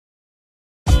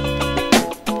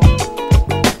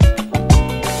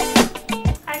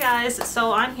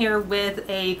I'm here with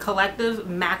a collective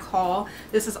MAC haul.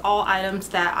 This is all items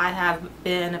that I have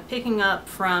been picking up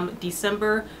from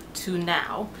December to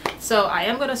now. So I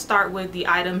am going to start with the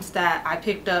items that I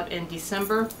picked up in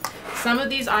December. Some of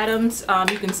these items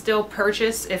you can still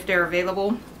purchase if they're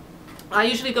available. I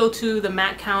usually go to the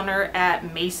MAC counter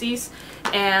at Macy's,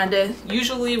 and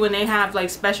usually when they have like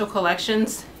special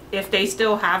collections, if they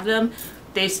still have them,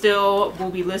 they still will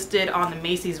be listed on the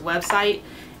Macy's website,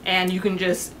 and you can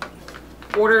just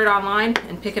order it online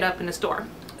and pick it up in the store.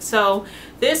 So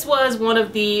this was one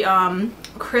of the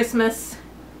Christmas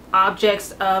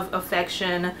objects of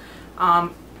affection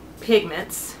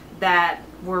pigments that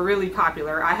were really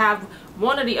popular. I have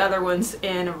one of the other ones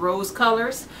in rose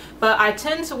colors, but I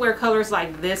tend to wear colors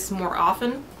like this more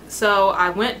often. So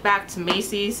I went back to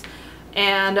Macy's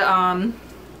and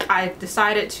I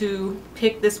decided to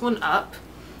pick this one up.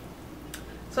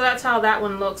 So that's how that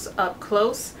one looks up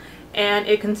close, and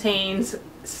it contains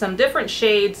some different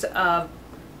shades of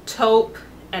taupe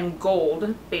and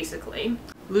gold, basically.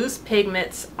 Loose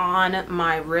pigments on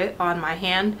my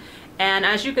hand, and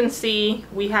as you can see,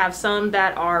 we have some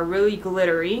that are really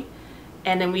glittery,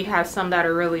 and then we have some that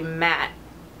are really matte,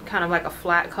 kind of like a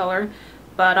flat color.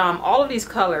 But all of these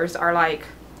colors are like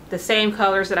the same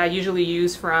colors that I usually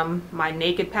use from my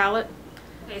Naked palette.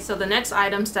 Okay, so the next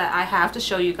items that I have to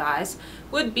show you guys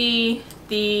would be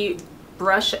the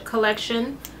brush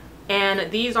collection,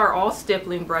 and these are all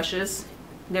stippling brushes.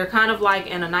 They're kind of like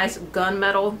in a nice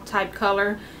gunmetal type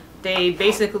color. They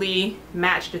basically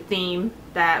match the theme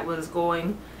that was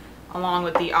going along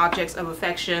with the objects of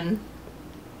affection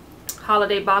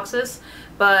holiday boxes.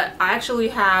 But I actually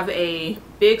have a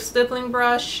big stippling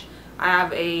brush, I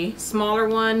have a smaller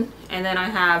one, and then I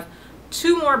have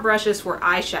two more brushes for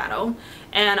eyeshadow.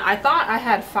 And I thought I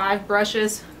had 5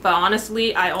 brushes, but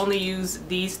honestly I only use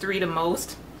these 3 the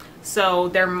most. So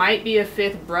there might be a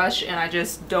 5th brush and I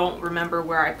just don't remember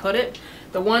where I put it.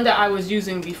 The one that I was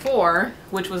using before,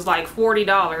 which was like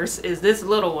 $40, is this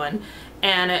little one,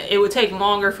 and it would take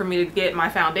longer for me to get my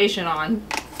foundation on.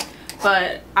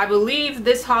 But I believe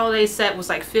this holiday set was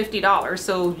like $50,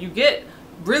 so you get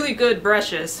really good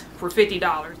brushes for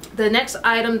 $50. The next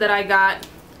item that I got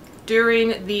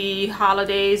during the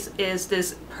holidays is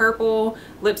this purple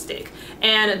lipstick,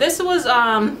 and this was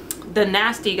the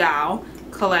Nasty Gal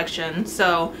collection.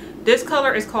 So this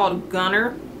color is called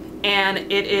Gunner, and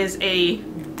it is a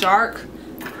dark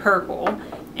purple,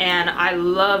 and I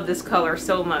love this color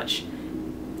so much.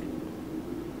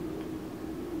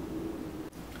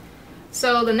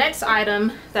 So the next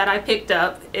item that I picked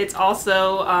up, it's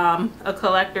also a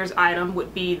collector's item,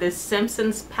 would be this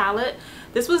Simpsons palette.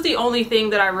 This was the only thing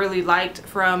that I really liked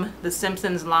from the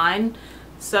Simpsons line,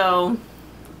 so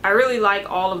I really like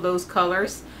all of those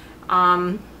colors.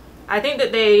 I think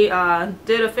that they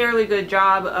did a fairly good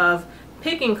job of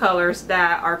picking colors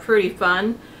that are pretty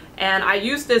fun, and I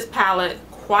use this palette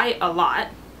quite a lot,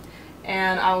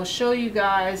 and I will show you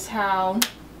guys how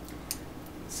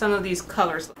some of these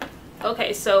colors look.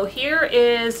 Okay, so here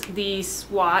is the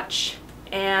swatch,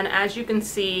 and as you can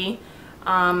see,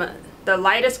 the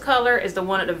lightest color is the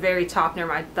one at the very top near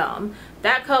my thumb.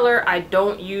 That color I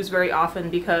don't use very often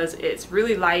because it's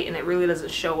really light and it really doesn't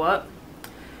show up.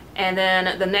 And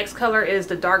then the next color is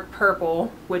the dark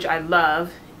purple, which I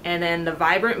love, and then the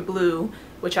vibrant blue,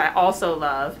 which I also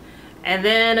love. And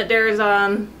then there's I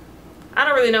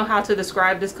don't really know how to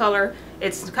describe this color.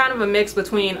 It's kind of a mix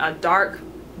between a dark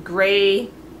gray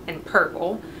and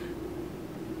purple.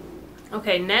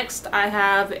 Okay, next I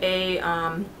have a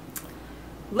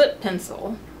lip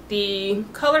pencil. The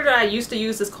color that I used to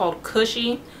use is called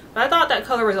Cushy, but I thought that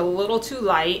color was a little too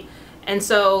light, and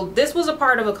so this was a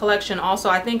part of a collection also.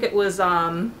 I think it was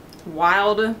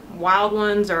Wild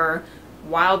Ones or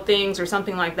Wild Things or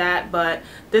something like that, but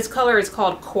this color is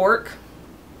called Cork.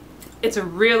 It's a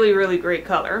really great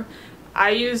color.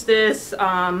 I use this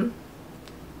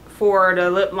for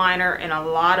the lip liner in a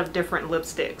lot of different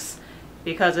lipsticks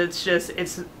because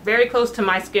it's very close to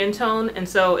my skin tone, and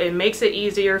so it makes it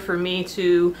easier for me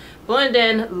to blend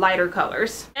in lighter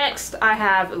colors. Next I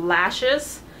have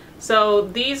lashes. So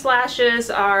these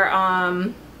lashes are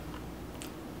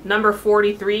number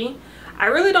 43. I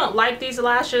really don't like these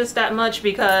lashes that much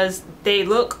because they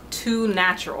look too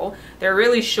natural. They're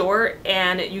really short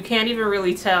and you can't even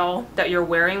really tell that you're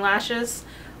wearing lashes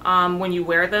when you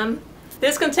wear them.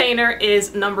 This container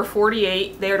is number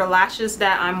 48. They are the lashes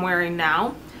that I'm wearing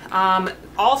now.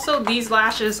 Also, these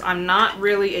lashes I'm not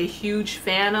really a huge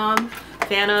fan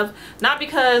of. Not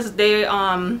because they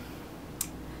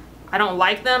I don't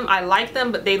like them. I like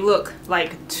them, but they look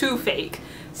like too fake.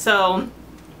 So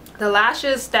The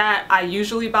lashes that I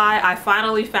usually buy, I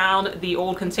finally found the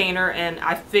old container and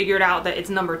I figured out that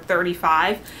it's number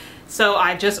 35. So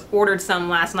I just ordered some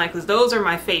last night because those are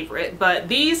my favorite. But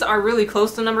these are really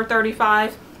close to number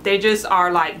 35. They just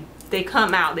are like, they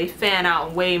come out, they fan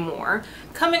out way more.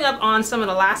 Coming up on some of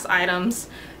the last items,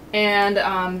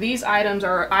 and these items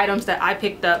are items that I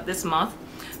picked up this month.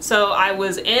 So I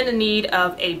was in need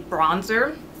of a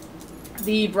bronzer.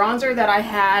 The bronzer that I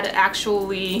had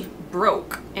actually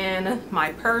broke in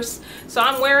my purse. So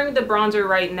I'm wearing the bronzer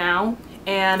right now,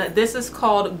 and this is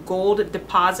called Gold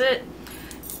Deposit,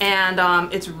 and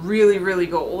it's really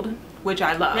gold, which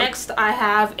I love. Next I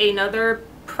have another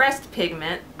pressed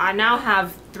pigment. I now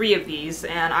have 3 of these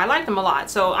and I like them a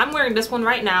lot. So I'm wearing this one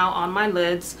right now on my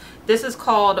lids. This is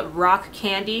called Rock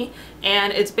Candy,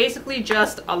 and it's basically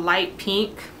just a light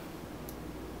pink.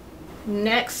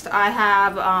 Next I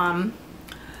have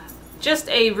just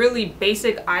a really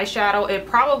basic eyeshadow. It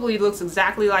probably looks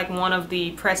exactly like one of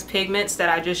the pressed pigments that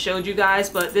I just showed you guys,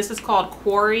 but this is called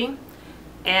Quarry.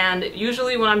 And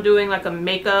usually when I'm doing like a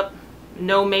makeup,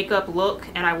 no makeup look,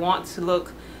 and I want to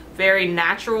look very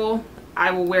natural, I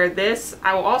will wear this.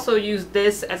 I will also use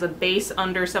this as a base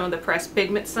under some of the pressed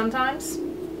pigments sometimes.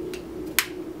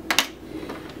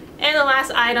 And the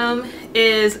last item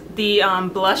is the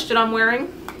blush that I'm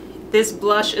wearing. This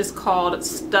blush is called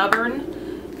Stubborn,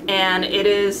 and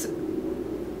it's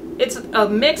a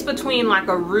mix between like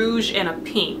a rouge and a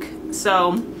pink.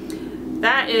 So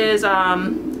that is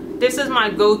this is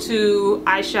my go-to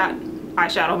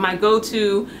eyeshadow, my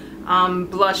go-to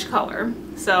blush color.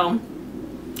 So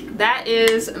that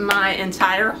is my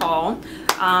entire haul,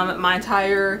 my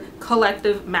entire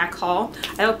collective MAC haul.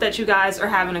 I hope that you guys are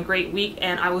having a great week,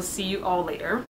 and I will see you all later.